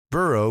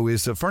Burrow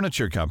is a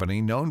furniture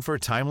company known for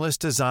timeless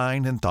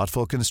design and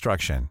thoughtful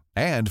construction,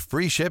 and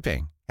free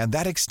shipping, and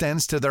that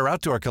extends to their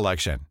outdoor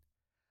collection.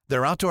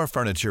 Their outdoor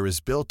furniture is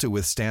built to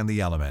withstand the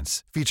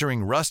elements,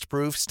 featuring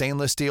rust-proof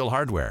stainless steel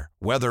hardware,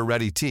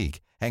 weather-ready teak,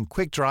 and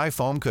quick-dry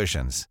foam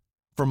cushions.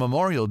 For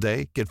Memorial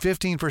Day, get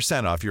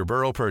 15% off your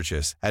Burrow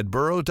purchase at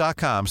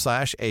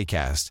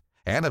burrow.com/ACAST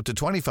and up to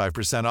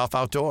 25% off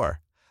outdoor.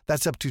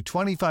 That's up to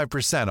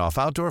 25% off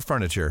outdoor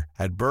furniture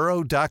at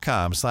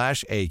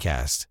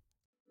burrow.com/ACAST.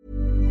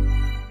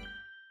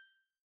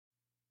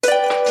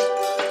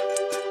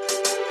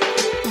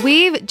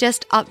 We've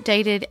just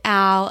updated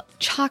our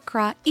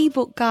chakra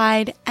ebook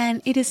guide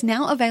and it is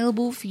now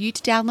available for you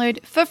to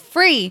download for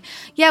free.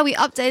 Yeah, we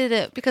updated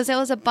it because there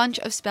was a bunch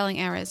of spelling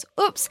errors.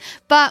 Oops.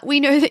 But we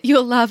know that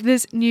you'll love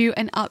this new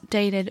and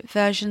updated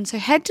version. So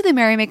head to the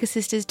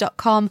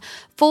merrymakersisters.com/chakra,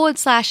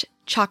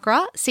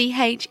 CHAKRA,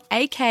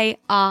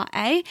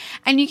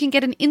 and you can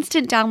get an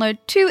instant download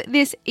to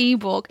this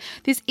ebook.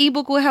 This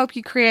ebook will help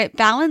you create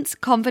balance,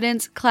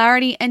 confidence,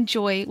 clarity, and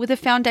joy with a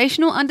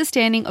foundational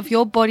understanding of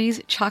your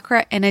body's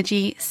chakra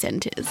energy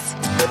centers.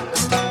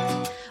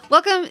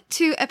 Welcome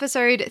to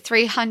episode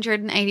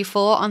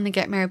 384 on the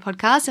Get Merry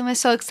podcast, and we're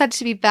so excited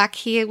to be back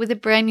here with a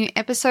brand new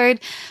episode.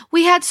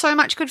 We had so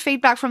much good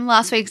feedback from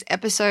last week's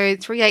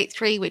episode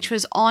 383, which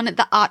was on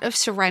the art of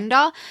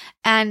surrender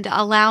and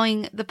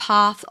allowing the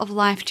path of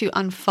life to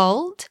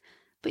unfold.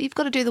 But you've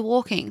got to do the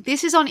walking.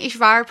 This is on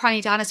Ishvara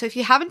Pranidhana, so if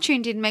you haven't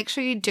tuned in, make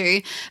sure you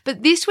do.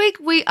 But this week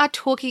we are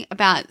talking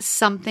about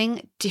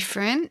something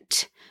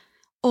different,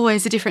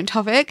 always a different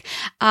topic,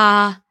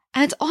 and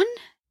it's on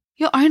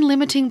your own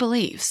limiting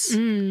beliefs.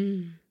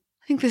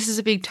 I think this is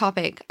a big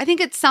topic. I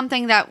think it's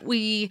something that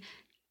we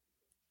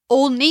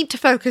all need to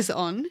focus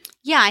on.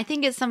 Yeah, I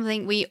think it's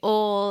something we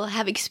all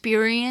have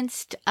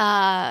experienced.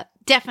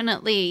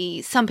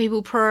 Definitely some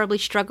people probably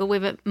struggle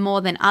with it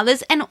more than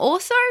others. And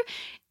also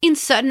in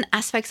certain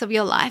aspects of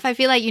your life, I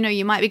feel like,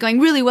 you might be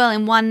going really well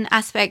in one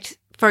aspect,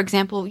 for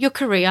example, your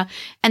career,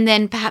 and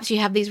then perhaps you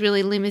have these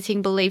really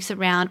limiting beliefs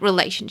around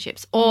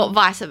relationships or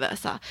vice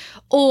versa.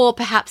 Or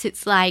perhaps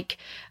it's like,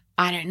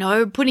 I don't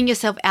know, putting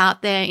yourself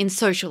out there in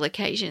social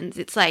occasions.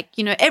 It's like,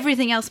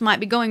 everything else might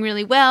be going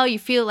really well. You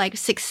feel like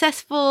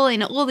successful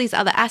in all these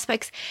other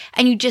aspects,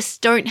 and you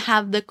just don't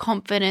have the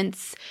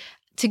confidence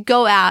to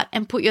go out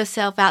and put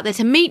yourself out there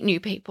to meet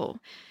new people.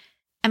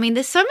 I mean,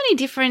 there's so many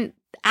different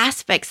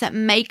aspects that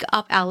make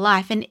up our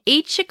life, and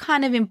each are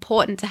kind of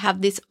important to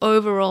have this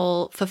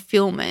overall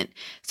fulfillment.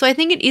 So I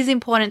think it is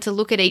important to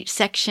look at each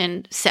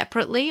section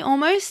separately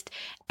almost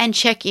and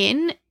check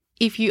in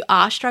if you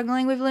are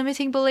struggling with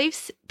limiting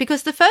beliefs,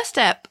 because the first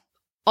step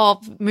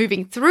of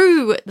moving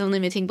through the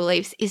limiting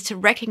beliefs is to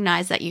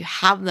recognize that you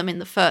have them in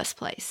the first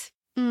place.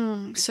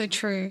 So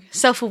true.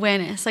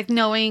 Self-awareness, like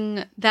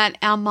knowing that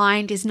our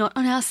mind is not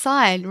on our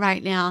side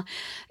right now.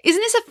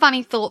 Isn't this a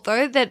funny thought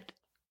though, that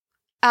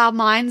our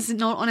mind's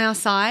not on our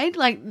side,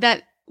 like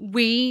that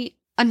we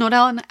are not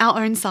on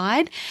our own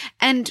side?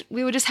 And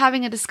we were just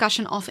having a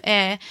discussion off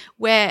air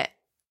where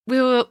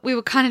we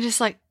were kind of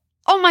just like,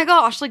 oh my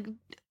gosh, like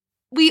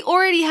we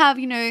already have,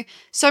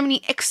 so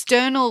many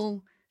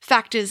external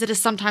factors that are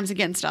sometimes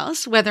against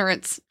us, whether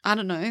it's, I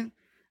don't know,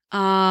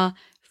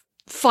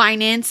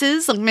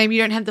 finances, like maybe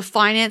you don't have the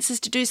finances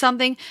to do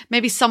something.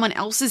 Maybe someone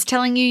else is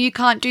telling you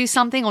can't do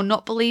something or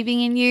not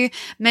believing in you.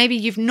 Maybe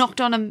you've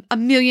knocked on a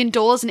million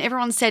doors and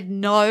everyone said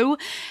no.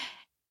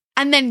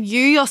 And then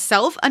you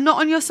yourself are not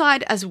on your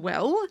side as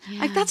well. Yeah.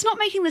 Like that's not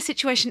making the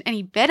situation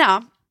any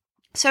better.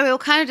 So we were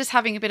kind of just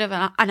having a bit of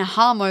an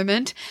aha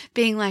moment,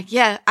 being like,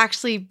 yeah,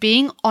 actually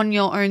being on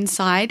your own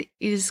side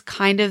is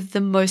kind of the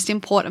most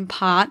important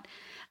part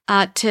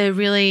to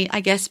really,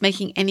 I guess,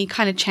 making any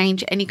kind of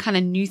change, any kind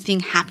of new thing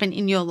happen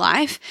in your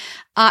life,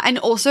 and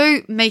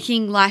also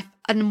making life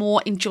a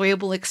more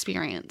enjoyable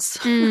experience,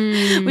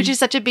 which is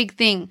such a big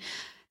thing.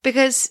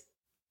 Because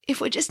if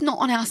we're just not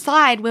on our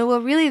side, where we're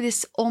really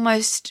this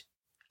almost,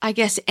 I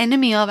guess,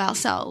 enemy of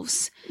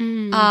ourselves,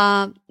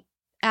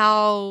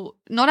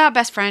 not our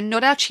best friend,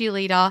 not our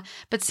cheerleader,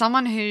 but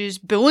someone who's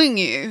booing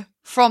you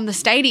from the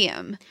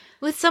stadium.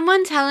 With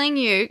someone telling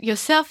you,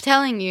 yourself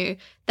telling you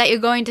that you're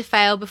going to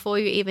fail before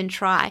you even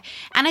try.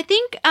 And I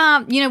think,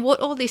 what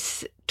all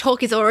this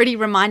talk is already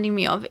reminding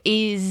me of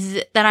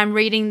is that I'm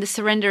reading The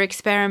Surrender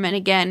Experiment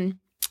again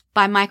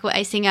by Michael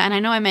A. Singer. And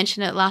I know I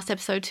mentioned it last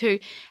episode too.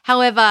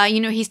 However,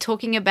 he's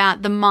talking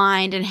about the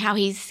mind and how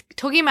he's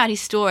talking about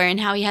his story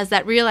and how he has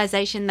that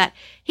realization that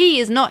he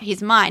is not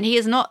his mind. He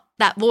is not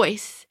that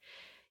voice.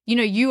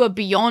 You are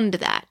beyond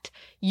that.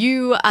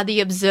 You are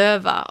the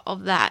observer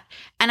of that.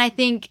 And I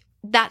think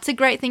that's a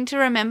great thing to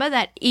remember,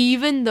 that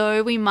even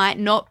though we might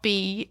not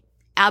be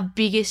our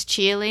biggest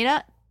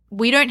cheerleader,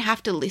 we don't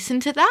have to listen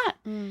to that.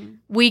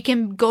 We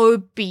can go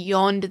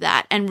beyond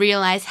that and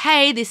realize,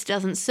 hey, this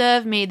doesn't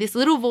serve me. This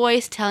little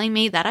voice telling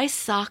me that I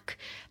suck,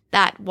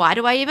 that why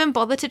do I even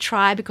bother to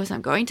try because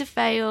I'm going to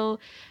fail.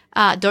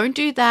 Don't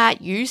do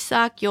that. You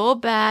suck. You're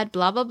bad,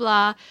 blah, blah,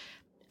 blah.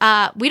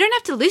 we don't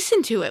have to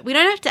listen to it. We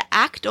don't have to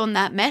act on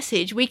that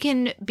message. We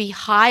can be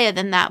higher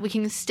than that. We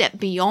can step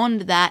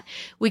beyond that.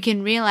 We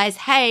can realize,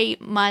 hey,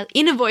 my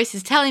inner voice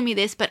is telling me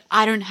this, but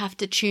I don't have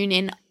to tune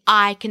in.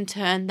 I can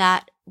turn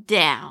that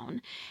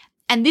down.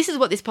 And this is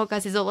what this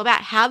podcast is all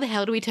about. How the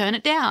hell do we turn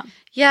it down?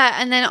 Yeah,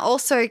 and then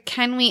also,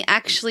 can we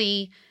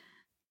actually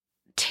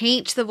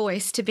teach the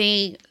voice to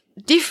be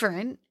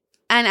different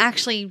and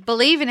actually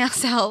believe in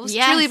ourselves,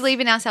 truly believe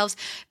in ourselves,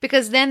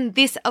 because then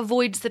this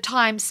avoids the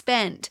time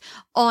spent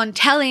on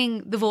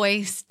telling the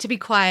voice to be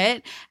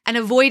quiet and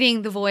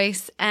avoiding the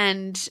voice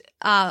and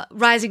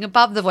rising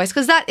above the voice,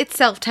 because that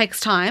itself takes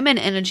time and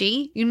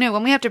energy. You know,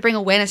 when we have to bring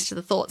awareness to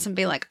the thoughts and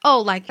be like, oh,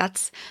 like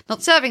that's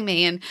not serving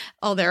me, and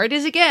oh, there it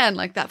is again,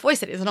 like that voice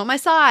that isn't on my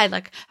side,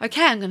 like,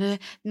 okay, I'm going to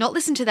not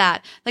listen to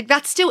that. Like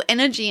that's still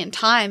energy and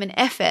time and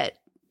effort,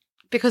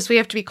 because we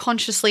have to be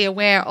consciously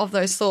aware of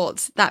those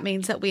thoughts. That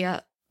means that we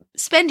are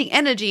spending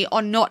energy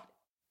on not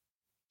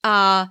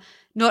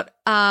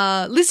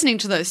listening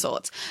to those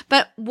thoughts.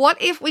 But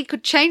what if we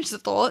could change the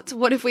thoughts?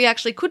 What if we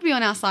actually could be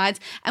on our sides?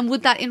 And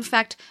would that in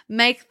fact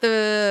make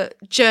the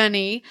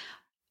journey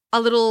a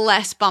little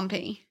less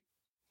bumpy?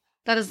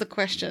 That is the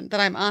question that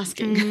I'm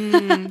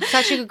asking.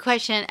 Such a good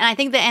question. And I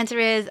think the answer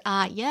is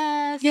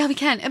yes. Yeah, we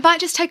can. It might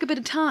just take a bit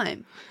of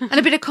time and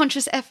a bit of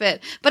conscious effort,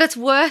 but it's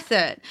worth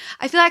it.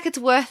 I feel like it's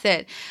worth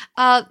it.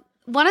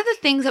 One of the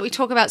things that we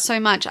talk about so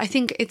much, I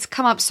think it's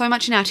come up so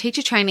much in our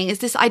teacher training, is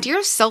this idea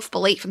of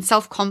self-belief and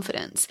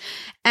self-confidence.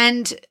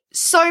 And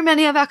so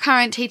many of our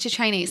current teacher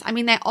trainees, I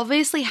mean, they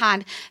obviously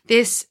had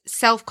this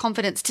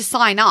self-confidence to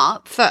sign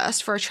up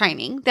first for a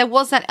training. There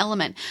was that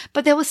element,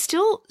 but there was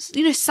still,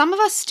 you know, some of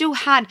us still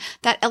had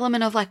that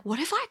element of like, what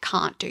if I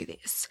can't do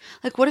this?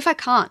 Like, what if I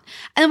can't?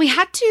 And then we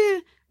had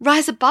to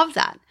rise above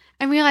that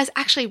and realize,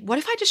 actually, what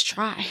if I just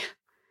try?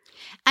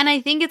 And I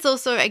think it's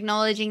also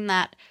acknowledging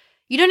that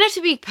you don't have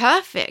to be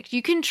perfect.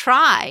 You can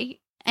try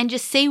and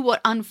just see what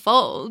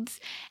unfolds.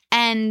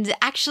 And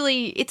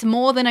actually, it's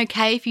more than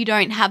okay if you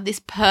don't have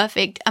this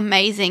perfect,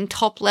 amazing,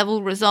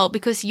 top-level result,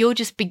 because you're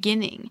just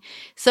beginning.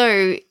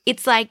 So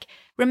it's like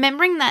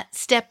remembering that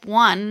step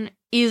 1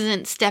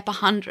 isn't step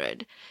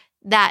 100,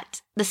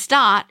 that the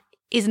start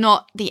is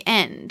not the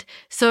end.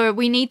 So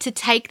we need to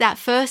take that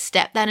first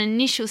step, that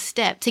initial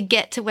step, to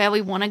get to where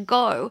we want to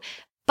go.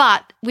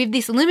 But with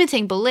this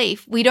limiting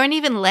belief, we don't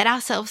even let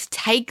ourselves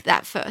take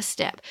that first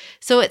step.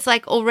 So it's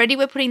like already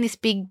we're putting this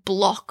big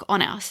block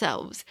on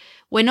ourselves.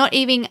 We're not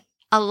even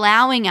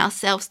allowing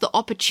ourselves the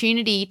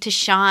opportunity to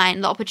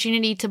shine, the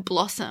opportunity to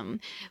blossom.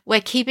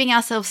 We're keeping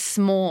ourselves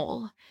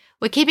small.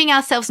 We're keeping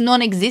ourselves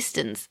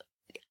non-existent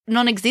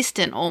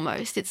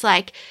almost. It's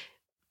like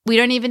we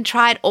don't even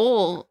try at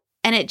all.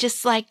 And it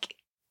just like,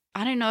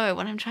 I don't know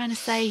what I'm trying to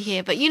say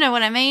here, but you know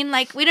what I mean?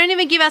 Like we don't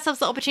even give ourselves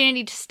the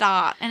opportunity to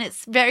start. And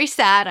it's very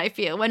sad, I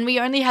feel, when we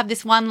only have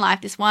this one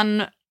life, this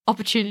one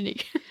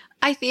opportunity.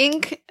 I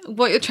think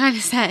what you're trying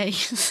to say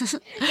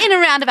in a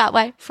roundabout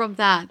way from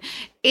that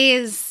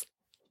is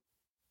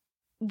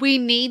we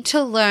need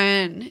to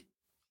learn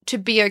to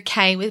be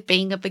okay with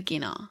being a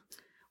beginner.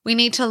 We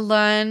need to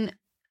learn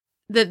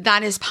that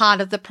that is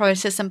part of the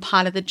process and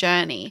part of the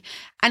journey.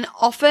 And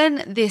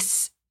often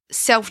this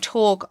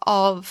self-talk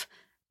of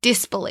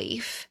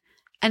disbelief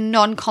and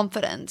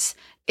non-confidence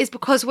is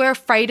because we're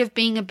afraid of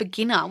being a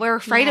beginner. We're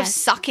afraid of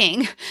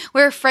sucking.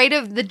 We're afraid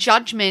of the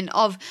judgment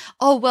of,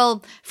 oh,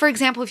 well, for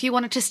example, if you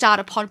wanted to start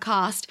a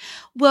podcast,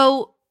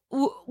 well,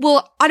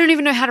 I don't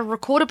even know how to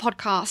record a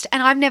podcast,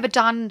 and I've never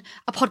done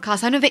a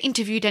podcast. I've never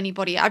interviewed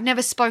anybody. I've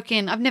never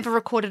spoken. I've never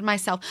recorded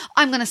myself.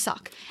 I'm going to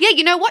suck. Yeah,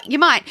 you know what? You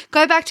might.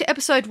 Go back to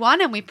episode 1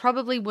 and we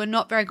probably were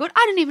not very good.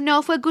 I don't even know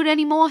if we're good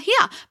anymore here,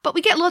 but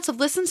we get lots of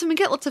listens and we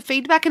get lots of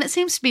feedback and it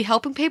seems to be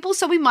helping people,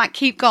 so we might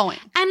keep going.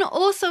 And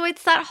also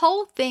it's that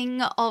whole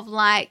thing of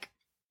like,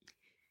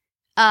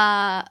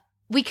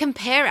 we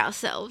compare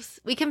ourselves.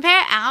 We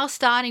compare our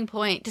starting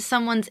point to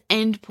someone's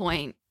end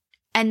point.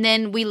 And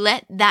then we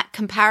let that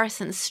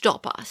comparison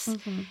stop us.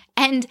 Mm-hmm.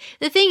 And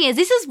the thing is,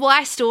 this is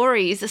why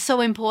stories are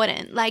so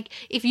important. Like,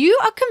 if you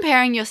are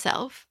comparing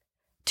yourself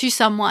to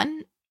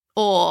someone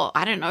or,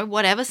 I don't know,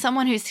 whatever,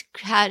 someone who's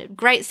had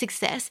great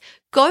success,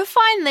 go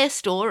find their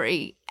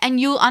story and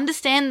you'll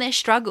understand their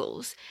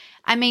struggles.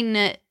 I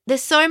mean,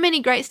 there's so many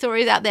great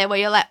stories out there where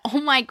you're like, oh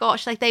my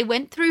gosh, like they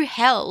went through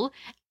hell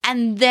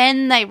and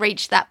then they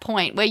reached that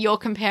point where you're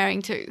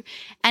comparing to.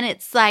 And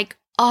it's like,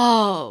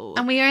 oh.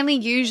 And we only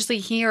usually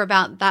hear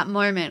about that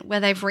moment where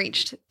they've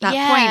reached that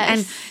point.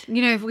 And,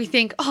 you know, if we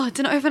think, oh, it's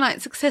an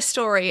overnight success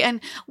story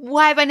and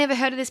why have I never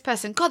heard of this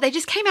person? God, they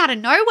just came out of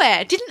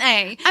nowhere, didn't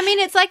they? I mean,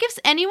 it's like if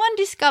anyone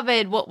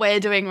discovered what we're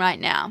doing right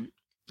now,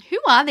 who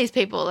are these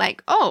people?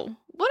 Like, oh,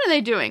 what are they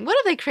doing? What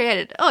have they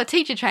created? Oh,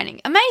 teacher training.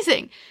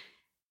 Amazing.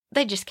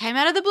 They just came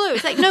out of the blue.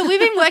 It's like, no, we've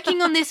been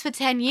working on this for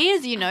 10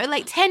 years, you know,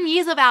 like 10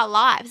 years of our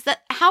lives.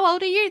 How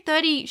old are you?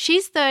 30.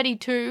 She's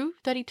 32.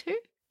 32?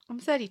 I'm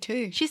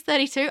 32. She's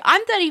 32.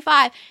 I'm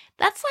 35.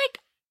 That's like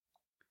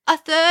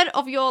a third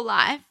of your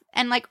life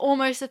and like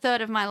almost a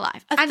third of my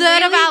life. A And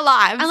third of really- our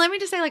lives. And let me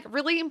just say, like,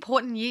 really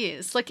important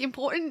years, like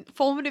important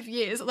formative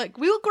years. Like,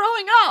 we were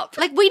growing up.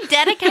 like we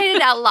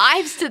dedicated our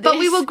lives to this. But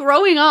we were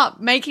growing up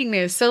making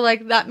this. So,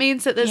 like, that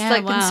means that there's, Yeah,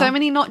 like, been wow. so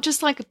many, not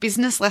just, like,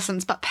 business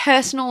lessons, but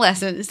personal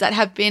lessons that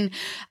have been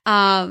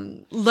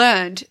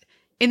learned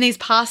in these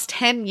past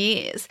 10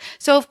 years.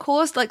 So, of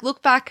course, like,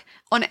 look back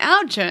on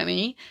our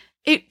journey.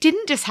 It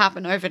didn't just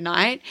happen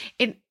overnight.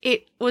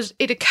 It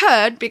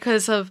occurred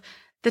because of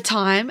the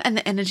time and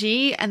the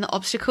energy and the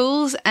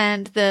obstacles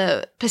and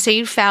the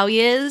perceived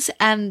failures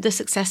and the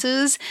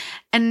successes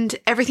and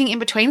everything in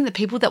between, the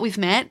people that we've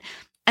met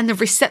and the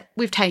risks that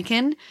we've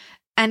taken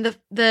and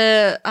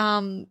the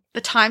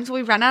times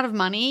where we ran out of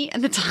money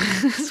and the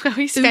times where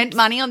we spent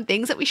money on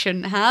things that we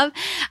shouldn't have,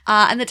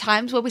 and the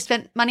times where we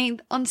spent money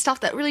on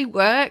stuff that really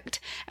worked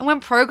and when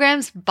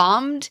programs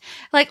bummed,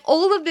 like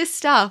all of this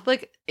stuff.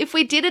 Like if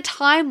we did a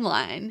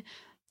timeline,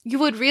 you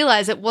would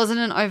realize it wasn't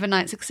an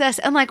overnight success.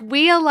 And like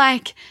we are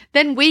like,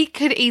 then we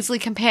could easily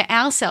compare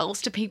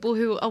ourselves to people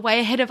who are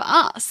way ahead of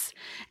us.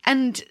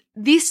 And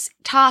this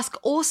task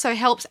also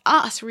helps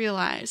us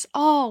realize,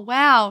 oh,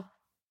 wow,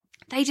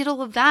 they did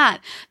all of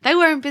that. They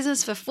were in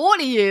business for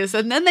 40 years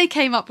and then they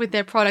came up with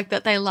their product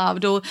that they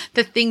loved or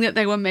the thing that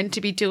they were meant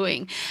to be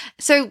doing.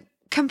 So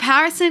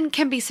comparison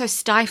can be so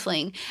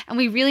stifling and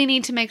we really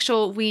need to make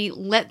sure we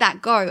let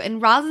that go.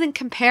 And rather than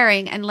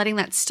comparing and letting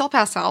that stop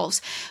ourselves,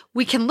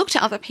 we can look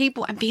to other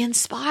people and be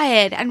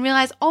inspired and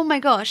realize, oh my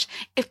gosh,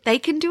 if they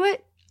can do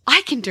it,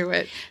 I can do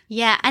it.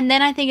 Yeah, and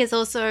then I think it's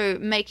also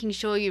making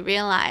sure you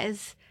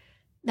realize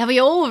that we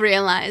all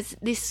realize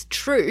this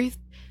truth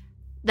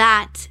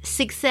that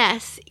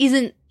success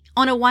isn't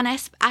on a one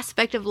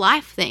aspect of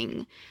life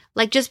thing.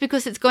 Like just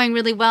because it's going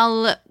really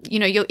well, you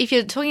know, if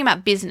you're talking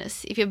about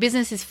business, if your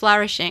business is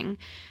flourishing,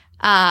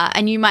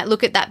 and you might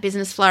look at that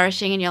business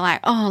flourishing and you're like,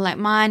 oh, like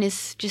mine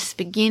is just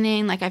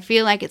beginning. Like I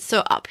feel like it's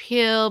so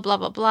uphill, blah,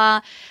 blah,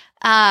 blah.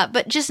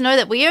 But just know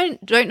that we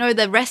don't know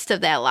the rest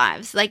of their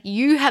lives. Like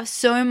you have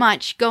so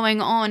much going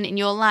on in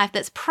your life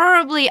that's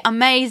probably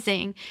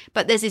amazing,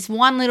 but there's this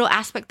one little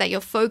aspect that you're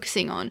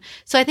focusing on.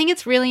 So I think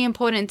it's really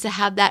important to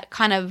have that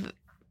kind of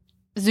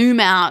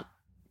zoom out,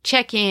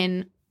 check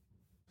in,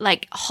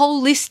 like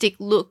holistic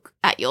look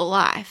at your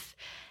life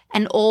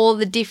and all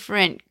the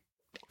different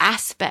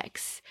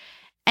aspects.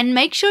 And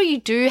make sure you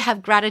do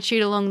have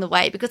gratitude along the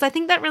way, because I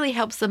think that really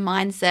helps the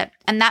mindset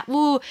and that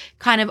will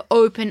kind of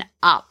open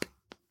up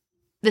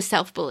the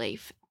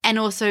self-belief and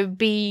also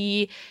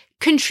be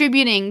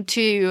contributing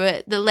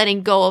to the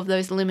letting go of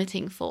those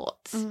limiting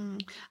thoughts.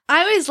 I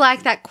always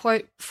like that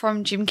quote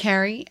from Jim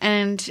Carrey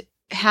and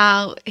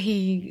how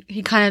he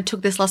kind of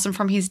took this lesson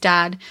from his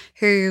dad,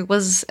 who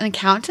was an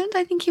accountant.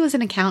 I think he was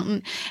an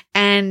accountant,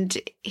 and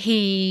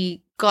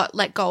he got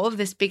let go of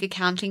this big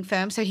accounting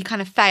firm. So he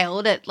kind of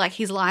failed at like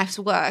his life's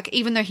work,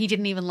 even though he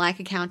didn't even like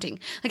accounting.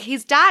 Like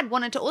his dad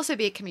wanted to also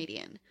be a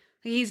comedian.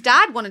 His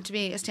dad wanted to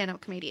be a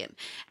stand-up comedian.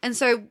 And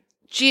so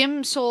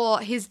Jim saw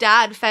his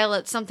dad fail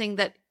at something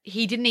that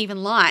he didn't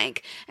even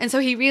like. And so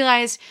he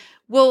realized,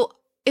 well,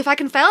 if I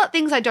can fail at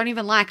things I don't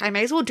even like, I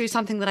may as well do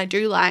something that I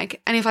do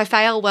like. And if I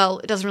fail, well,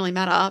 it doesn't really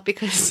matter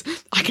because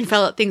I can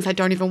fail at things I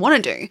don't even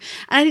want to do. And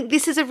I think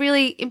this is a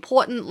really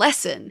important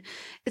lesson.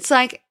 It's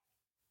like,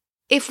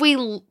 if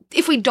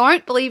we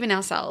don't believe in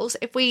ourselves,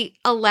 if we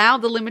allow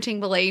the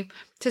limiting belief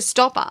to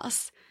stop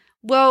us,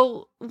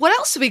 well, what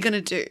else are we going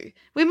to do?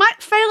 We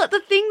might fail at the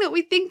thing that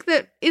we think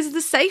that is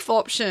the safe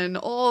option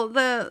or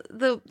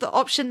the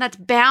option that's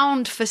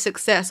bound for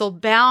success or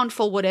bound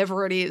for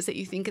whatever it is that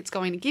you think it's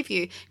going to give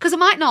you, because it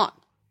might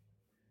not.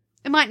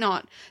 It might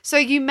not. So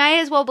you may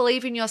as well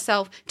believe in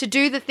yourself to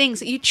do the things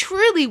that you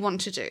truly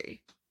want to do.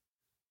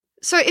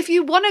 So if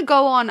you want to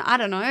go on, I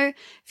don't know,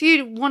 if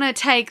you want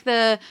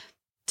to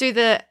do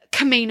the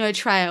Camino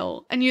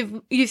Trail and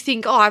you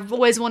think, oh, I've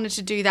always wanted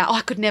to do that. Oh,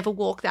 I could never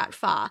walk that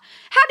far.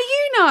 How do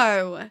you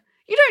know?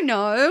 You don't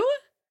know.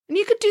 And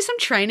you could do some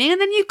training and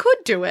then you could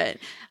do it.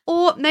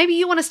 Or maybe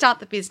you want to start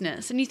the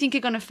business and you think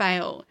you're going to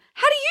fail.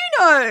 How do you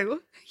know?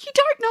 You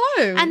don't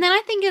know. And then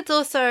I think it's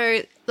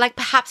also like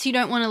perhaps you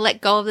don't want to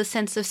let go of the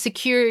sense of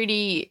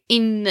security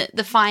in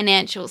the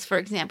financials, for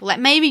example. Like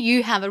maybe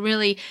you have a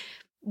really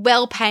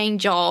well-paying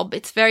job.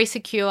 It's very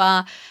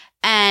secure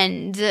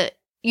and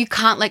you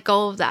can't let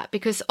go of that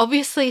because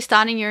obviously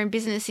starting your own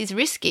business is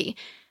risky.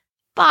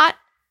 But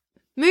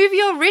move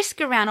your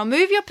risk around or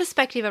move your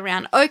perspective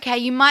around. Okay,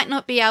 you might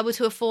not be able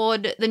to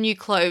afford the new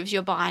clothes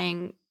you're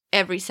buying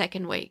every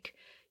second week.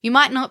 You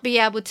might not be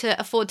able to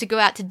afford to go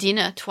out to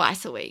dinner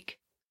twice a week.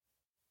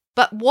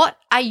 But what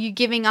are you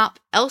giving up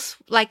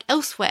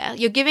elsewhere?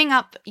 You're giving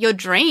up your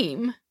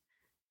dream.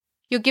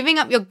 You're giving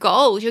up your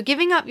goals. You're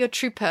giving up your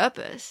true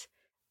purpose.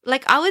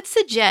 Like I would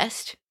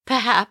suggest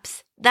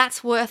perhaps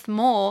that's worth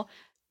more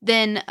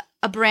than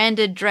a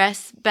branded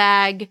dress,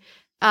 bag,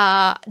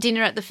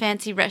 dinner at the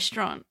fancy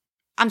restaurant.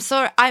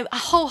 I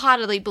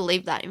wholeheartedly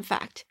believe that, in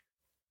fact.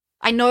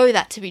 I know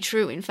that to be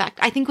true, in fact.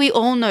 I think we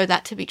all know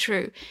that to be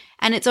true.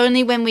 And it's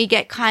only when we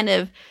get kind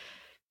of,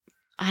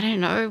 I don't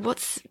know,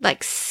 what's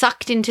like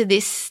sucked into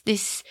this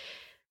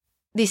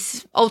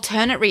this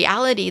alternate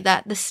reality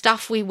that the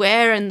stuff we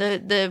wear and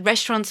the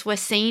restaurants we're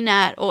seen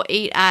at or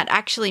eat at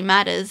actually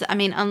matters. I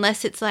mean,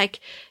 unless it's like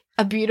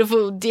a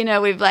beautiful dinner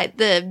with like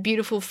the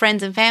beautiful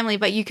friends and family,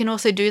 but you can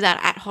also do that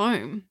at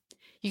home.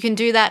 You can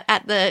do that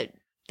at the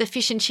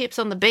fish and chips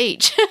on the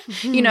beach,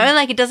 you know,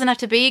 like it doesn't have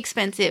to be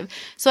expensive.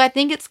 So I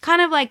think it's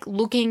kind of like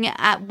looking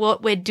at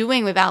what we're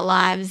doing with our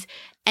lives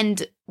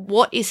and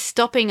what is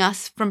stopping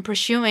us from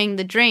pursuing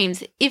the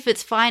dreams. If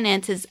it's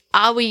finances,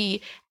 are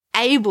we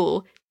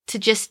able to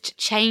just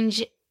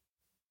change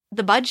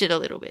the budget a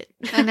little bit?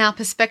 And our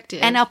perspective.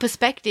 And our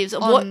perspectives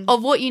of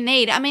what you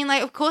need. I mean,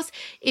 like, of course,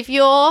 if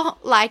you're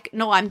like,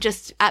 no, I'm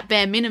just at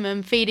bare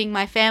minimum feeding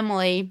my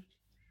family,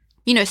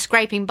 you know,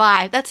 scraping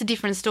by, that's a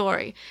different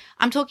story.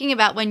 I'm talking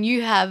about when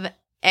you have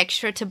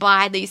extra to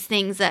buy these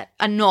things that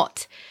are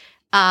not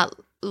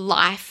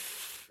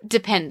life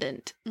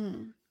dependent.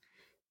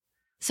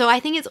 So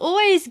I think it's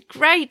always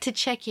great to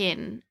check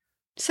in.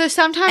 So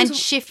sometimes and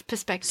shift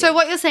perspective. So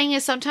what you're saying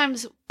is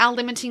sometimes our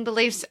limiting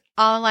beliefs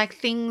are like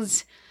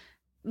things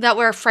that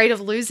we're afraid of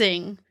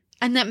losing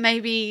and that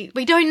maybe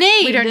we don't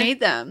need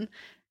them,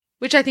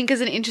 which I think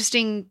is an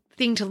interesting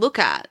thing to look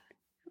at.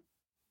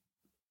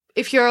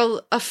 If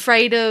you're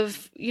afraid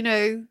of, you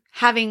know,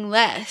 having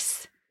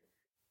less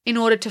in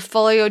order to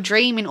follow your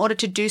dream, in order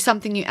to do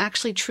something you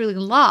actually truly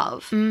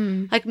love,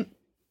 like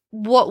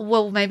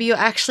maybe you're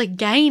actually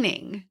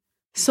gaining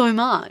so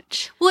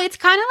much. Well, it's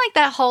kind of like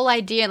that whole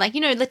idea, like,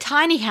 you know, the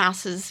tiny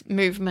houses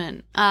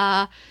movement,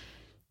 the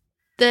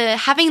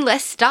having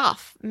less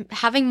stuff,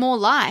 having more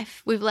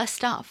life with less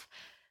stuff,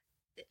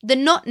 the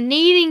not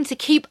needing to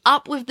keep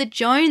up with the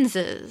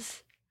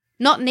Joneses,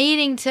 not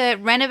needing to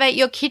renovate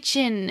your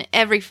kitchen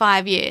every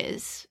 5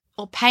 years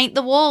or paint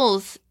the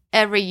walls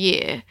every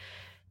year,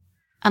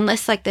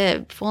 unless like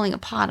they're falling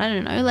apart. I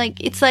don't know.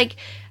 Like, it's like,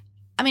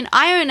 I mean,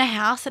 I own a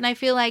house and I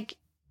feel like,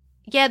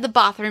 yeah, the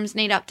bathrooms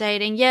need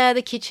updating. Yeah,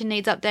 the kitchen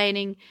needs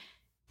updating.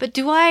 But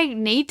do I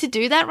need to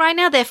do that right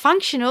now? They're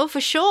functional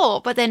for sure,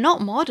 but they're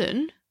not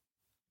modern.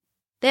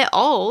 They're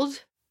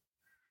old,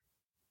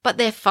 but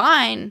they're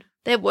fine.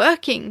 They're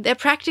working. They're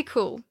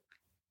practical.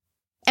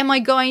 Am I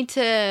going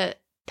to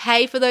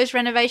pay for those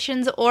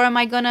renovations or am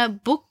I going to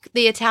book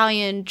the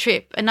Italian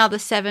trip another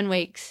 7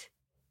 weeks?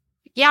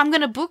 Yeah, I'm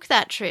going to book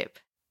that trip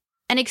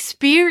and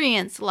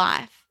experience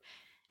life.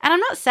 And I'm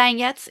not saying,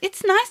 yeah,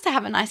 it's nice to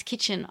have a nice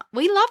kitchen.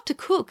 We love to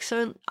cook.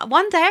 So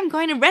one day I'm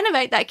going to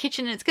renovate that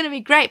kitchen and it's going to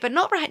be great, but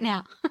not right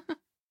now.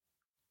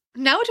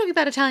 Now we're talking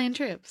about Italian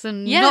trips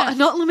and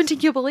not limiting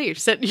your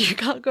beliefs that you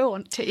can't go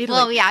on to Italy.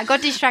 Well, yeah, I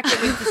got distracted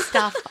with the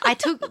stuff.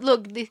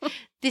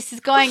 This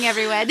is going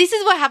everywhere. This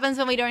is what happens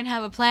when we don't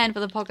have a plan for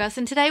the podcast.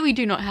 And today we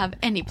do not have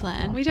any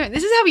plan. We don't.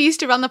 This is how we used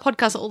to run the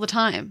podcast all the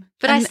time.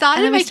 But I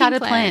started making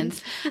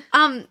plans.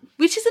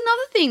 Which is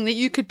another thing that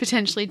you could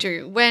potentially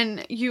do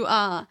when you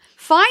are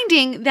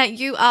finding that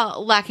you are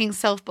lacking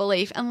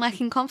self-belief and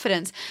lacking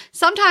confidence.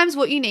 Sometimes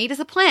what you need is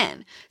a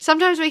plan.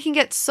 Sometimes we can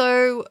get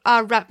so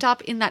wrapped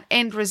up in that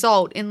end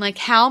result, in like,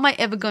 how am I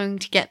ever going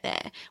to get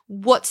there?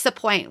 What's the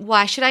point?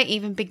 Why should I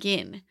even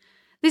begin?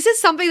 This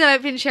is something that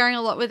I've been sharing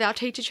a lot with our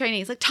teacher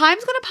trainees. Like,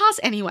 time's going to pass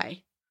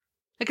anyway.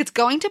 Like, it's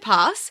going to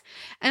pass.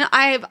 And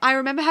I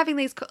remember having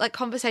these like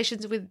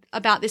conversations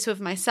about this with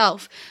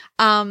myself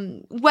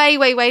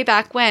way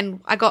back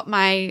when I got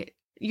my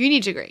uni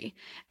degree.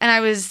 And I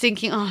was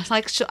thinking, I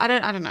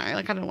don't know,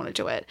 like, I don't want to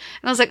do it.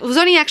 And I was like, it was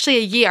only actually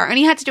a year. I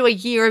only had to do a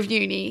year of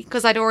uni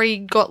because I'd already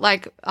got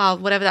like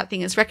whatever that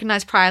thing is,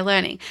 recognized prior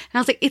learning. And I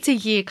was like, it's a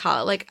year,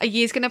 Carla. Like, a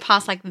year's going to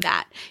pass like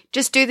that.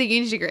 Just do the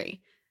uni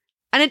degree.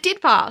 And it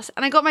did pass,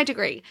 and I got my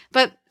degree.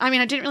 But, I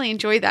mean, I didn't really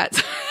enjoy that,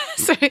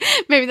 so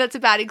maybe that's a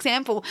bad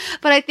example.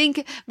 But I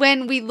think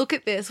when we look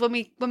at this, when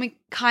we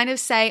kind of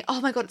say, oh,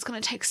 my God, it's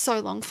going to take so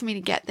long for me to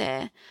get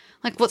there.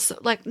 Like,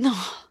 no.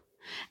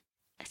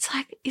 It's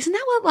like, isn't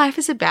that what life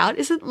is about?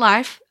 Isn't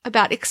life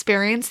about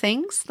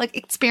experiencing things?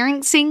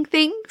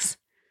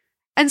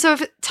 And so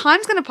if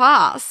time's going to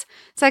pass,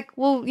 it's like,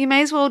 well, you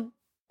may as well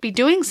be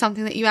doing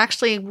something that you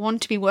actually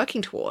want to be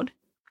working toward.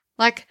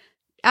 Like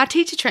our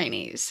teacher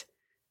trainees.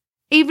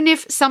 Even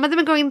if some of them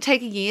are going to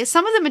take a year,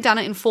 some of them have done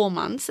it in 4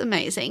 months,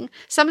 amazing.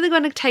 Some of them are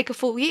going to take a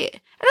full year.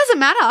 It doesn't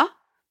matter.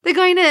 They're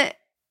going to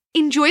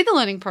enjoy the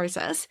learning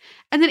process.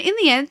 And then in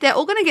the end, they're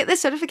all going to get their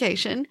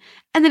certification.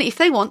 And then if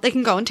they want, they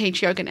can go and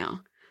teach yoga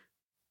now.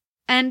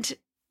 And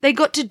they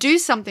got to do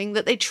something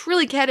that they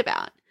truly cared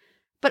about,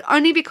 but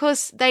only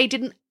because they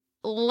didn't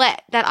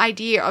let that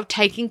idea of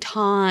taking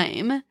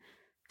time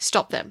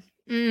stop them.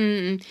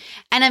 And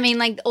I mean,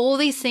 like, all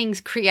these things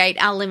create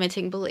our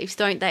limiting beliefs,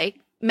 don't they?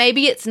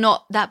 Maybe it's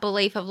not that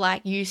belief of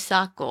like, you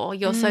suck or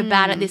you're so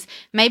bad at this.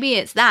 Maybe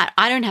it's that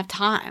I don't have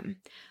time,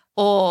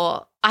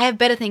 or I have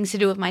better things to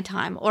do with my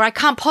time, or I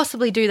can't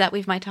possibly do that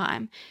with my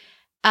time.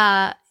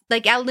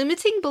 Like, our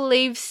limiting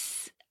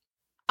beliefs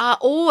are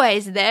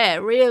always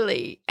there,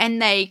 really,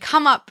 and they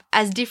come up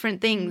as different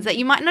things that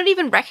you might not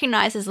even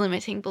recognize as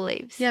limiting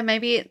beliefs. Yeah,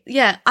 maybe.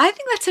 I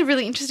think that's a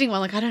really interesting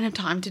one. Like, I don't have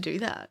time to do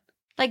that.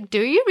 Like,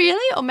 do you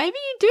really? Or maybe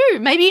you do.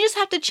 Maybe you just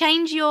have to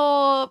change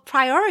your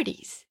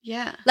priorities.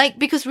 Yeah. Like,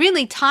 because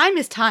really time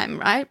is time,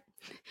 right?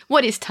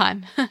 What is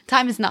time?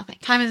 Time is nothing.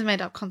 Time is a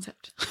made-up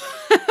concept.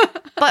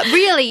 But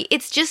really,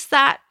 it's just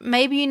that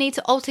maybe you need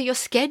to alter your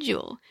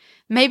schedule.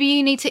 Maybe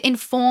you need to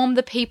inform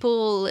the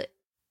people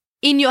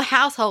in your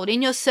household,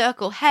 in your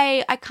circle,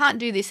 hey, I can't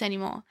do this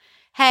anymore.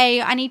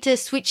 Hey, I need to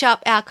switch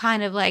up our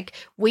kind of like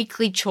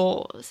weekly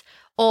chores.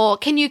 Or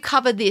can you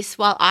cover this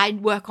while I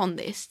work on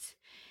this?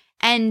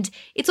 And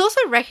it's also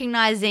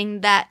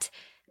recognizing that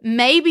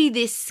maybe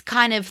this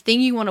kind of thing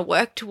you want to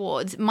work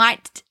towards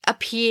might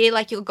appear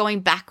like you're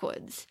going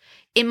backwards.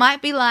 It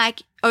might be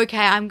like, okay,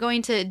 I'm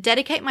going to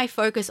dedicate my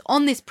focus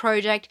on this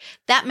project.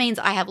 That means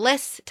I have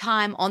less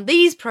time on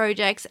these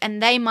projects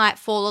and they might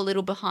fall a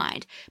little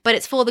behind. But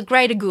it's for the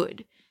greater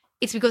good.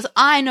 It's because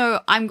I know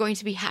I'm going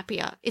to be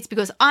happier. It's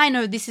because I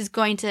know this is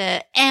going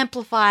to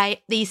amplify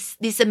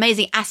this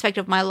amazing aspect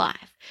of my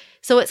life.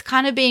 So it's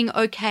kind of being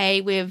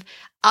okay with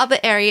other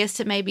areas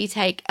to maybe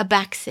take a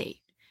backseat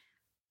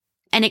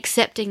and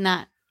accepting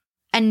that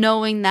and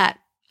knowing that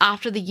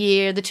after the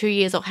year, the 2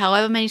 years, or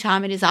however many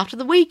time it is after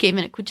the week,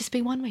 even it could just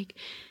be 1 week,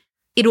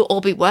 it'll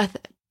all be worth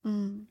it.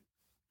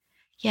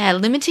 Yeah,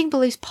 limiting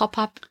beliefs pop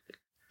up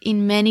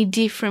in many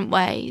different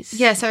ways.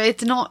 Yeah, so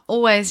it's not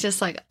always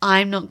just like,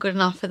 I'm not good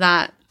enough for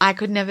that. I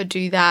could never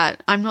do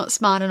that. I'm not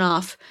smart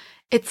enough.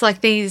 It's like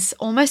these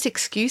almost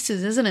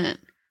excuses, isn't it?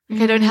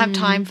 Like, I don't have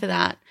time for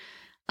that.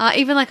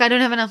 Even like, I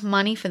don't have enough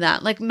money for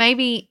that. Like,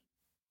 maybe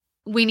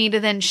we need to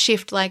then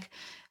shift like,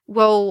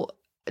 well,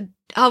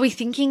 are we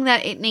thinking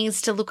that it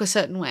needs to look a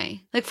certain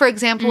way? Like, for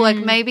example, like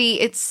maybe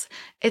it's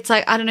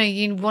like, I don't know,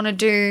 you want to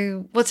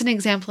do, what's an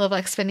example of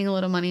like spending a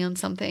lot of money on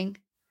something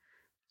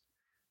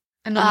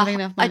and not having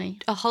enough money?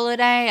 A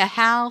holiday, a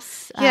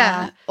house.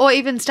 Yeah. Or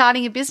even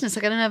starting a business.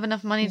 Like, I don't have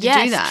enough money to do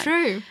that. Yes,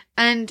 true.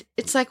 And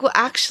it's like, well,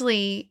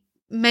 actually,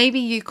 maybe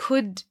you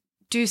could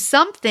do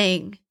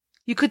something.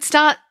 You could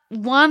start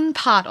one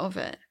part of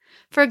it.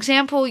 For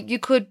example, you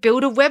could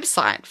build a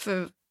website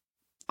for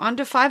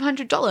under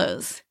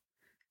 $500.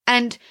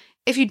 And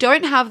if you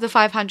don't have the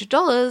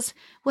 $500,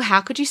 well, how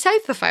could you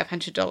save the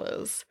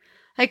 $500?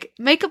 Like,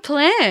 make a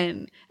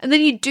plan. And then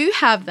you do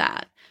have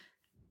that.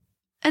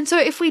 And so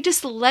if we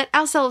just let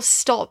ourselves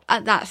stop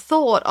at that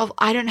thought of,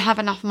 I don't have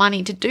enough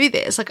money to do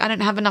this, like I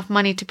don't have enough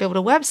money to build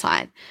a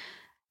website,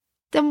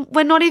 then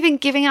we're not even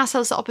giving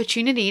ourselves the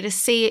opportunity to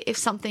see if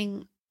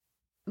something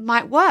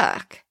might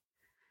work.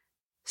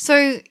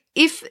 So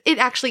if it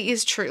actually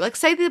is true, like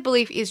say the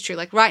belief is true,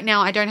 like right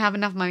now I don't have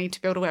enough money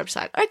to build a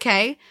website.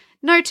 Okay,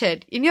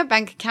 noted. In your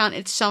bank account,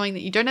 it's showing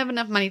that you don't have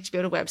enough money to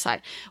build a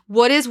website.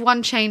 What is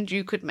one change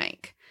you could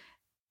make?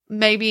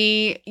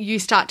 Maybe you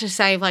start to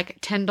save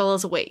like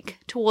 $10 a week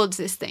towards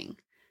this thing.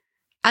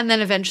 And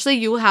then eventually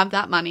you will have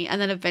that money and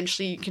then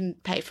eventually you can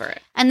pay for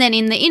it. And then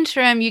in the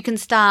interim, you can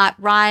start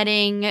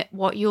writing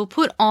what you'll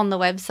put on the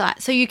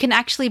website. So you can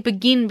actually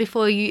begin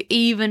before you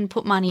even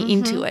put money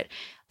into it.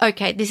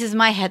 Okay, this is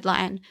my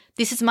headline.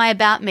 This is my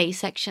about me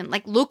section.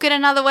 Like, look at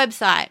another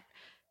website.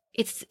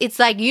 It's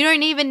like you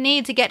don't even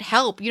need to get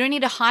help. You don't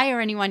need to hire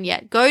anyone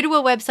yet. Go to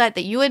a website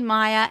that you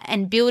admire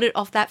and build it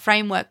off that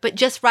framework, but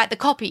just write the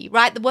copy,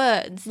 write the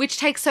words. Which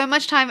takes so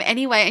much time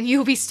anyway, and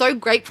you'll be so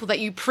grateful that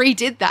you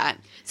pre-did that.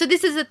 So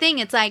this is the thing.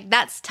 It's like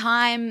that's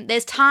time,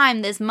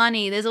 there's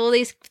money, there's all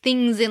these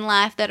things in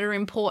life that are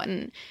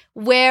important.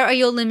 Where are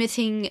your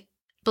limiting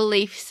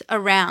beliefs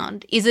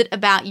around? Is it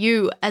about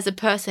you as a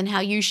person, how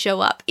you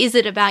show up? Is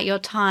it about your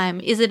time?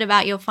 Is it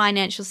about your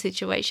financial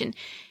situation?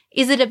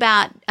 Is it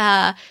about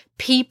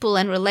people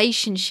and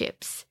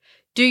relationships?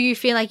 Do you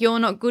feel like you're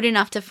not good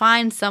enough to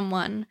find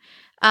someone?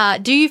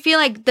 Do you feel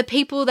like the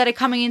people that are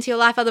coming into your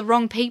life are the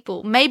wrong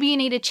people? Maybe you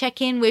need to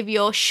check in with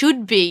your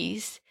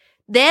should-bes.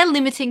 They're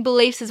limiting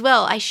beliefs as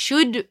well. I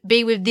should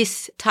be with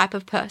this type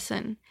of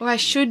person. Or I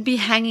should be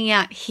hanging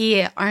out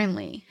here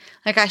only.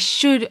 Like, I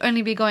should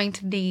only be going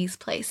to these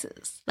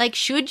places. Like,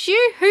 should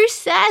you? Who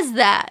says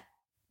that?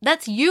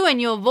 That's you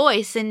and your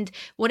voice and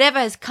whatever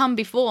has come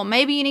before.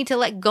 Maybe you need to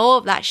let go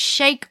of that.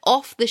 Shake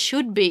off the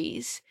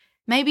should-bes.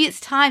 Maybe it's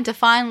time to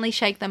finally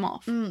shake them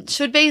off.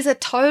 Should-bes are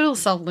total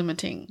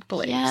self-limiting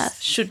beliefs.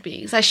 Yes.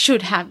 Should-bes. I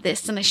should have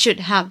this and I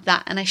should have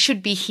that and I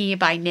should be here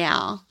by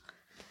now.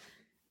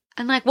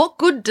 And like, what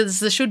good does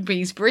the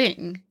should-bes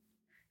bring?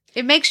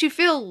 It makes you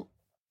feel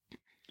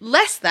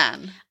less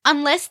than.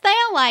 Unless they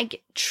are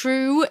like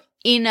true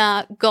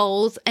inner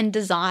goals and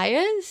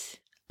desires.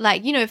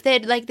 Like, you know, if they're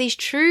like these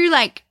true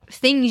like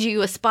things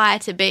you aspire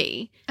to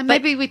be. And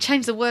maybe we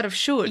change the word of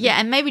should. Yeah,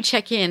 and maybe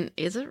check in.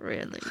 Is it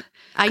really?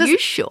 Are you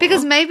sure?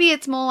 Because maybe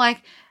it's more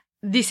like,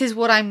 this is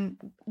what I'm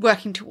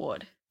working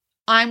toward.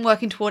 I'm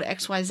working toward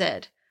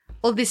XYZ.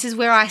 Or this is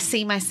where I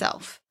see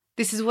myself.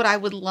 This is what I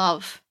would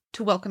love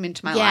to welcome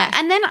into my life. Yeah,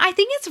 and then I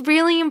think it's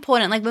really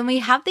important. Like when we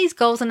have these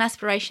goals and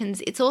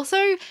aspirations, it's also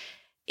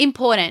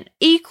important.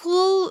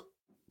 Equal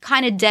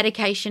kind of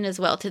dedication as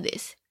well to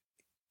this.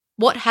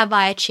 What have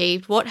I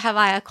achieved? What have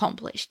I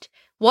accomplished?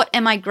 What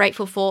am I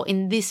grateful for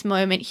in this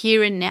moment,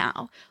 here and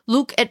now?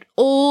 Look at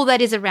all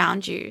that is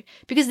around you,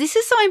 because this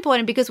is so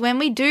important, because when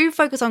we do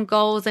focus on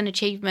goals and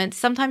achievements,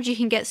 sometimes you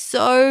can get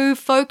so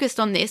focused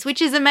on this,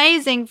 which is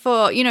amazing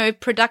for,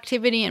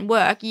 productivity and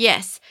work.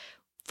 Yes,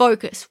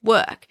 focus,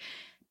 work.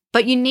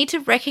 But you need to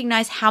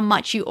recognize how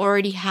much you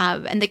already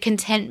have and the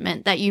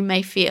contentment that you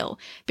may feel,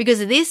 because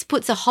this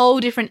puts a whole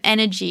different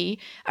energy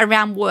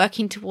around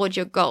working towards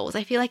your goals.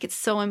 I feel like it's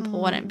so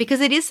important because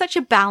it is such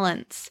a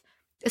balance,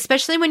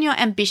 especially when you're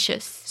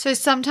ambitious. So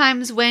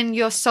sometimes when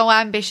you're so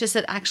ambitious,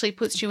 it actually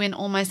puts you in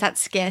almost that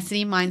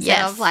scarcity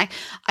mindset of like,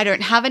 I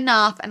don't have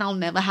enough and I'll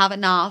never have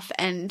enough.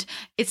 And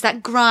it's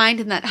that grind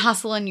and that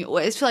hustle, and you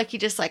always feel like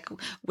you're just like,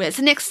 where's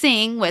the next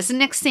thing? Where's the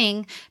next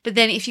thing? But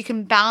then if you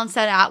can balance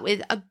that out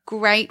with a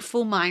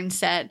grateful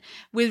mindset,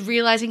 with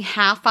realizing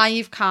how far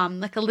you've come,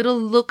 like a little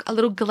look, a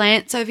little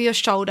glance over your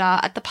shoulder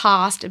at the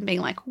past and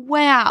being like,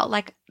 wow,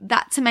 like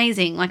that's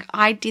amazing. Like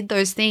I did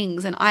those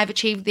things and I've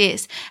achieved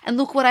this, and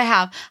look what I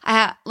have.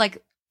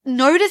 Like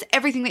notice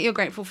everything that you're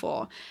grateful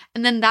for.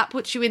 And then that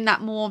puts you in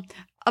that more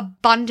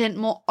abundant,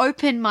 more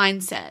open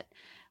mindset,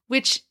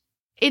 which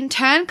in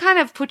turn kind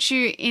of puts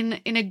you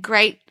in a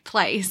great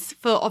place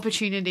for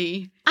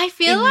opportunity. I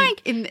feel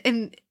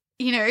and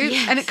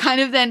it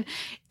kind of then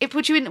it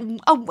puts you in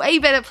a way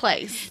better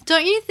place.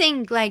 Don't you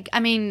think,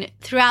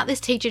 throughout this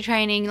teacher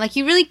training, like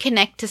you really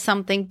connect to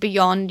something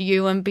beyond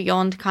you and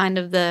beyond kind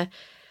of the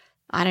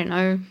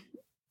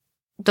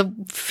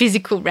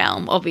physical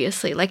realm,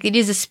 obviously. Like it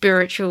is a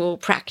spiritual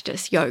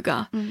practice,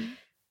 yoga.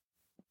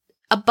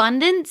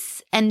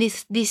 Abundance and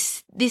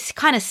this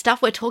kind of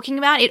stuff we're talking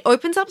about, it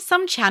opens up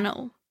some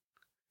channel.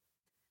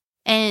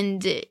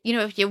 And,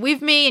 if you're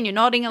with me and you're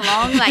nodding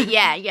along, like,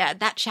 yeah,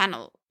 that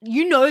channel.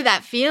 You know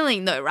that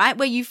feeling though, right?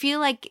 Where you feel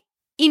like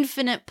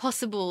infinite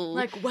possible.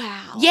 Like,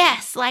 wow.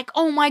 Yes, like,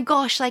 oh my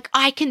gosh, like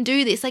I can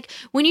do this. Like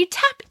when you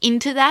tap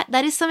into that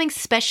is something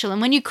special. And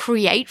when you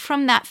create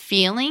from that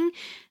feeling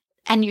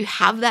and you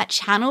have that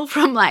channel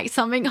from like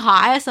something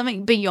higher,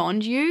 something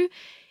beyond you,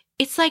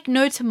 it's like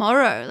no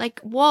tomorrow.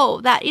 Like,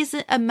 whoa, that is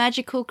a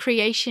magical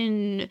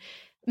creation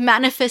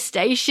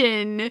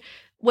manifestation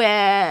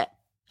where,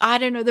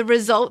 the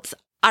results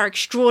are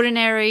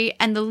extraordinary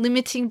and the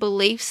limiting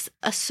beliefs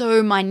are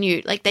so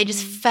minute. Like they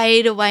just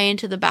fade away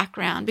into the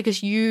background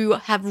because you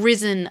have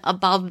risen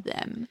above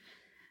them.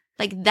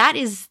 Like that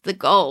is the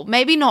goal.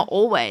 Maybe not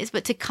always,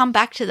 but to come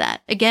back to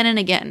that again and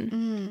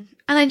again.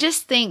 And I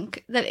just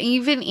think that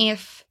even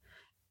if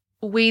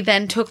we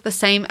then took the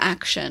same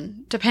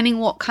action, depending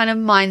what kind of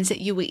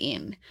mindset you were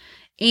in,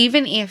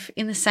 even if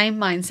in the same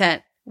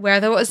mindset,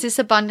 whether it was this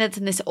abundance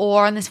and this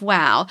awe and this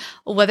wow,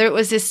 or whether it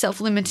was this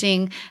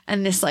self-limiting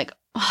and this like,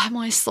 oh, I'm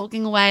always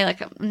slogging away,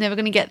 like I'm never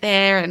going to get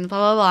there and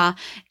blah, blah, blah.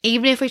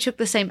 Even if we took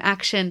the same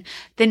action,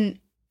 then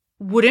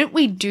wouldn't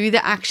we do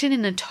the action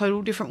in a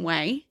total different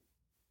way?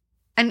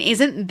 And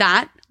isn't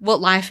that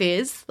what life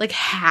is? Like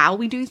how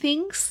we do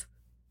things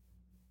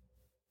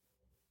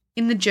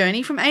in the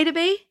journey from A to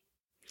B?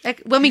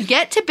 Like when we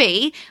get to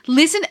B,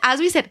 listen, as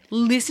we said,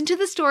 listen to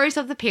the stories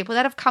of the people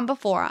that have come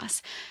before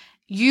us.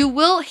 You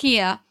will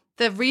hear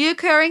the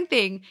reoccurring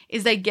thing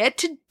is they get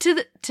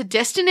to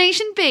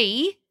destination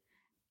B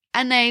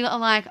and they are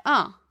like,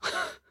 oh,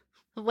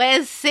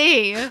 where's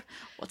C?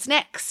 What's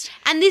next?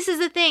 And this is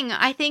the thing.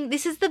 I think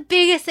this is the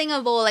biggest thing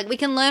of all. Like we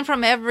can learn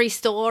from every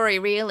story,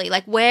 really.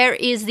 Like where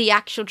is the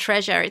actual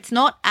treasure? It's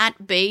not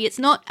at B. It's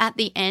not at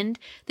the end.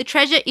 The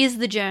treasure is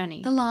the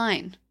journey. The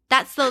line.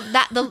 That's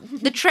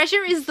the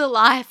treasure is the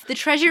life. The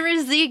treasure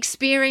is the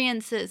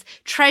experiences.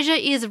 Treasure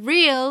is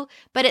real,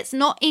 but it's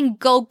not in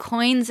gold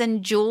coins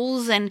and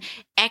jewels and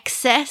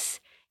excess.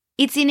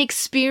 It's in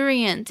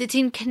experience. It's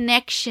in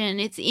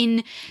connection. It's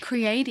in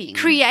creating.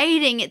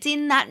 It's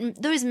in that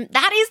is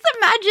the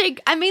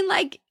magic. I mean,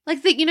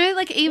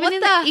 even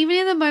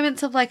in the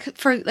moments of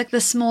for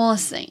the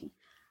smallest thing,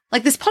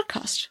 like this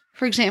podcast,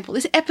 for example,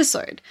 this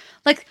episode,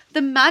 like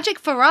the magic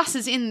for us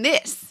is in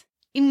this.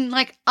 In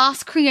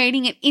us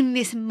creating it in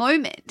this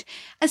moment.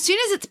 As soon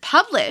as it's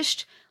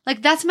published,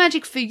 that's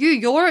magic for you.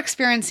 You're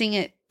experiencing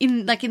it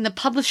in the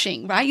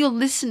publishing, right? You're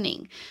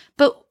listening.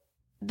 But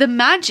the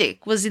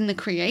magic was in the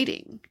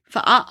creating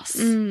for us,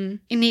 in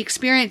the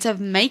experience of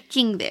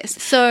making this.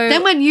 So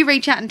then when you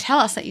reach out and tell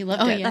us that you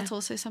loved it, that's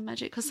also some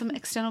magic because some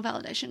external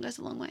validation goes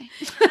a long way.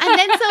 And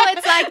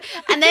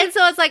then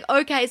so it's like,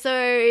 okay, so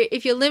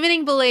if your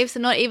limiting beliefs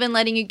are not even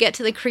letting you get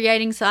to the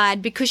creating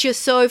side because you're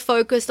so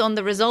focused on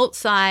the result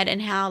side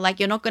and how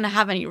you're not going to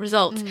have any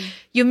results,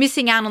 you're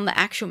missing out on the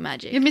actual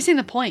magic. You're missing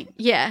the point.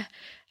 Yeah.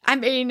 I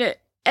mean,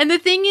 and the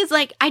thing is,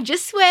 I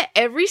just swear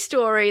every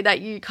story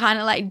that you kind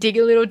of dig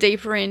a little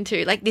deeper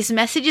into, this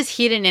message is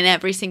hidden in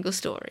every single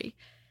story.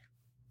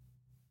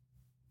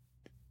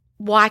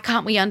 Why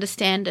can't we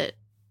understand it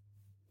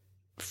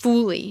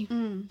fully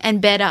and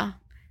better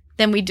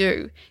than we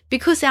do?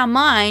 Because our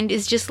mind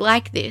is just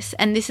like this.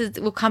 And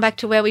we'll come back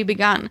to where we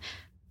began.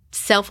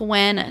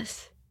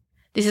 Self-awareness.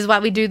 This is why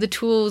we do the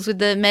tools with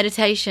the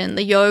meditation,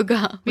 the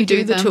yoga. We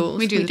do the tools.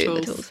 We do the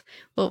tools.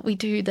 Well, we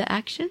do the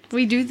action.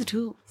 We do the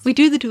tools. We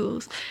do the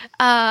tools.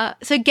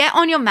 So get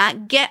on your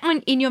mat,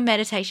 in your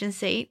meditation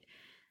seat,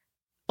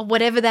 or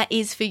whatever that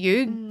is for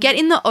you. Get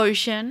in the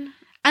ocean.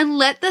 And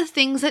let the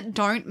things that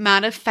don't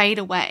matter fade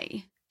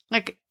away.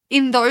 Like,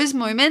 in those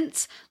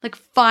moments, like,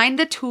 find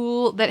the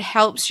tool that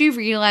helps you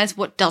realize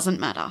what doesn't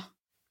matter.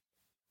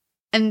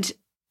 And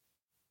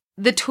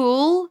the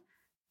tool,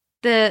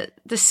 the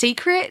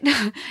secret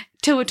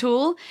to a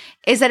tool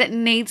is that it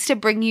needs to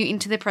bring you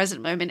into the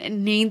present moment. It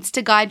needs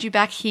to guide you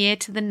back here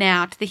to the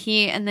now, to the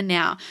here and the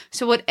now.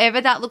 So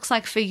whatever that looks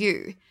like for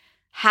you,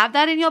 have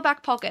that in your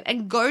back pocket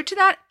and go to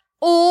that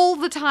all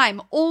the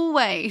time,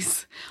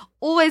 always.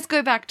 Always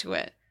go back to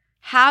it.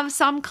 Have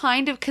some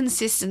kind of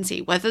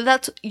consistency, whether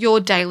that's your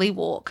daily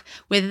walk,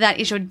 whether that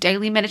is your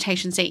daily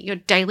meditation seat, your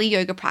daily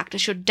yoga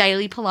practice, your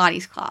daily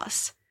Pilates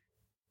class,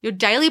 your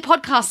daily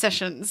podcast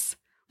sessions.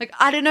 Like,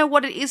 I don't know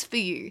what it is for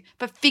you,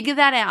 but figure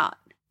that out,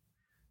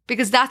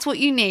 because that's what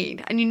you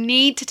need. And you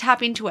need to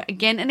tap into it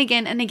again and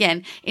again and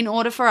again in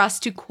order for us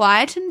to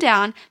quieten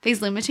down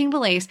these limiting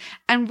beliefs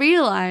and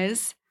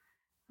realize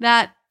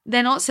that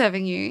they're not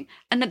serving you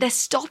and that they're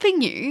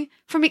stopping you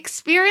from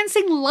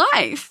experiencing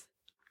life.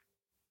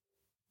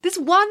 This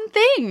one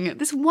thing,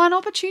 this one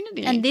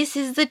opportunity. And this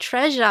is the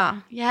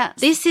treasure. Yes.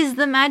 This is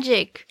the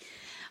magic.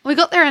 We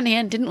got there in the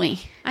end, didn't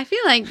we? I feel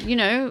like,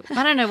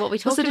 I don't know what we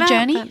talked about. Was it a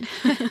journey?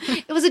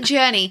 It was a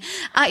journey.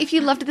 If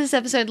you loved this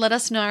episode, let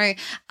us know.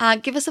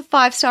 Give us a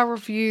 5-star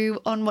review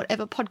on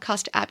whatever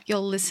podcast app you're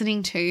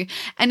listening to.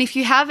 And if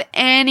you have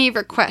any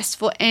requests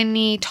for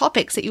any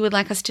topics that you would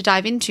like us to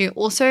dive into,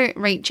 also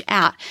reach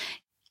out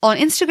on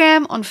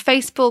Instagram, on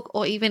Facebook,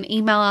 or even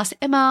email us,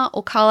 Emma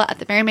or Carla at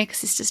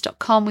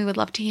themerrymakersisters.com. We would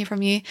love to hear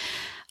from you.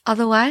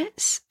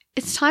 Otherwise,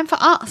 it's time for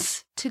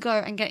us to go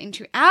and get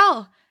into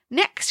our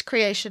next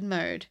creation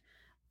mode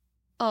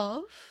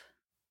of ...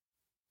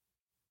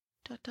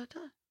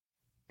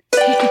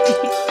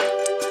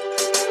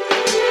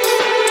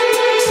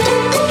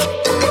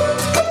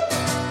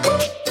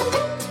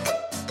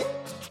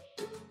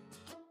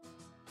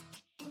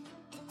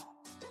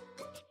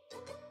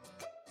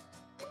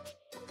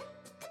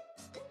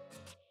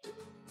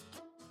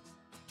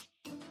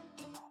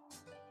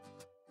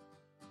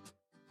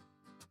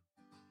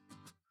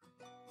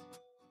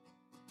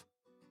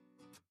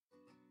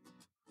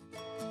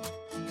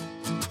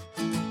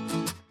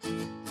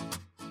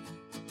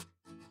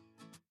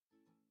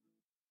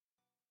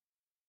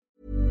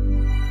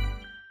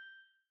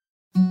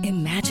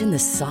 Imagine the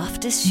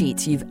softest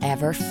sheets you've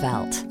ever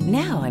felt.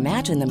 Now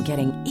imagine them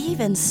getting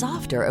even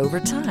softer over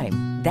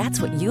time.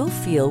 That's what you'll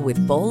feel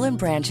with Boll &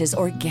 Branch's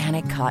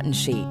organic cotton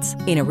sheets.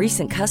 In a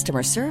recent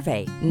customer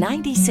survey,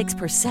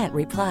 96%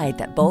 replied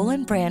that Boll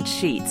 & Branch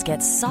sheets get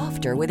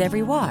softer with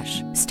every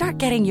wash. Start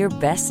getting your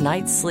best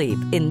night's sleep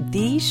in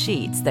these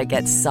sheets that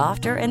get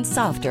softer and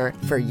softer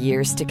for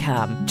years to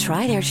come.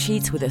 Try their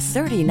sheets with a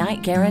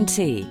 30-night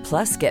guarantee.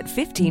 Plus, get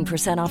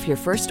 15% off your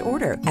first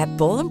order at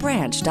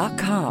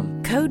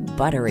bollandbranch.com. Code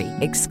BUTTERY.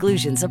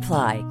 Exclusions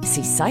apply.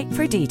 See site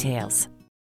for details.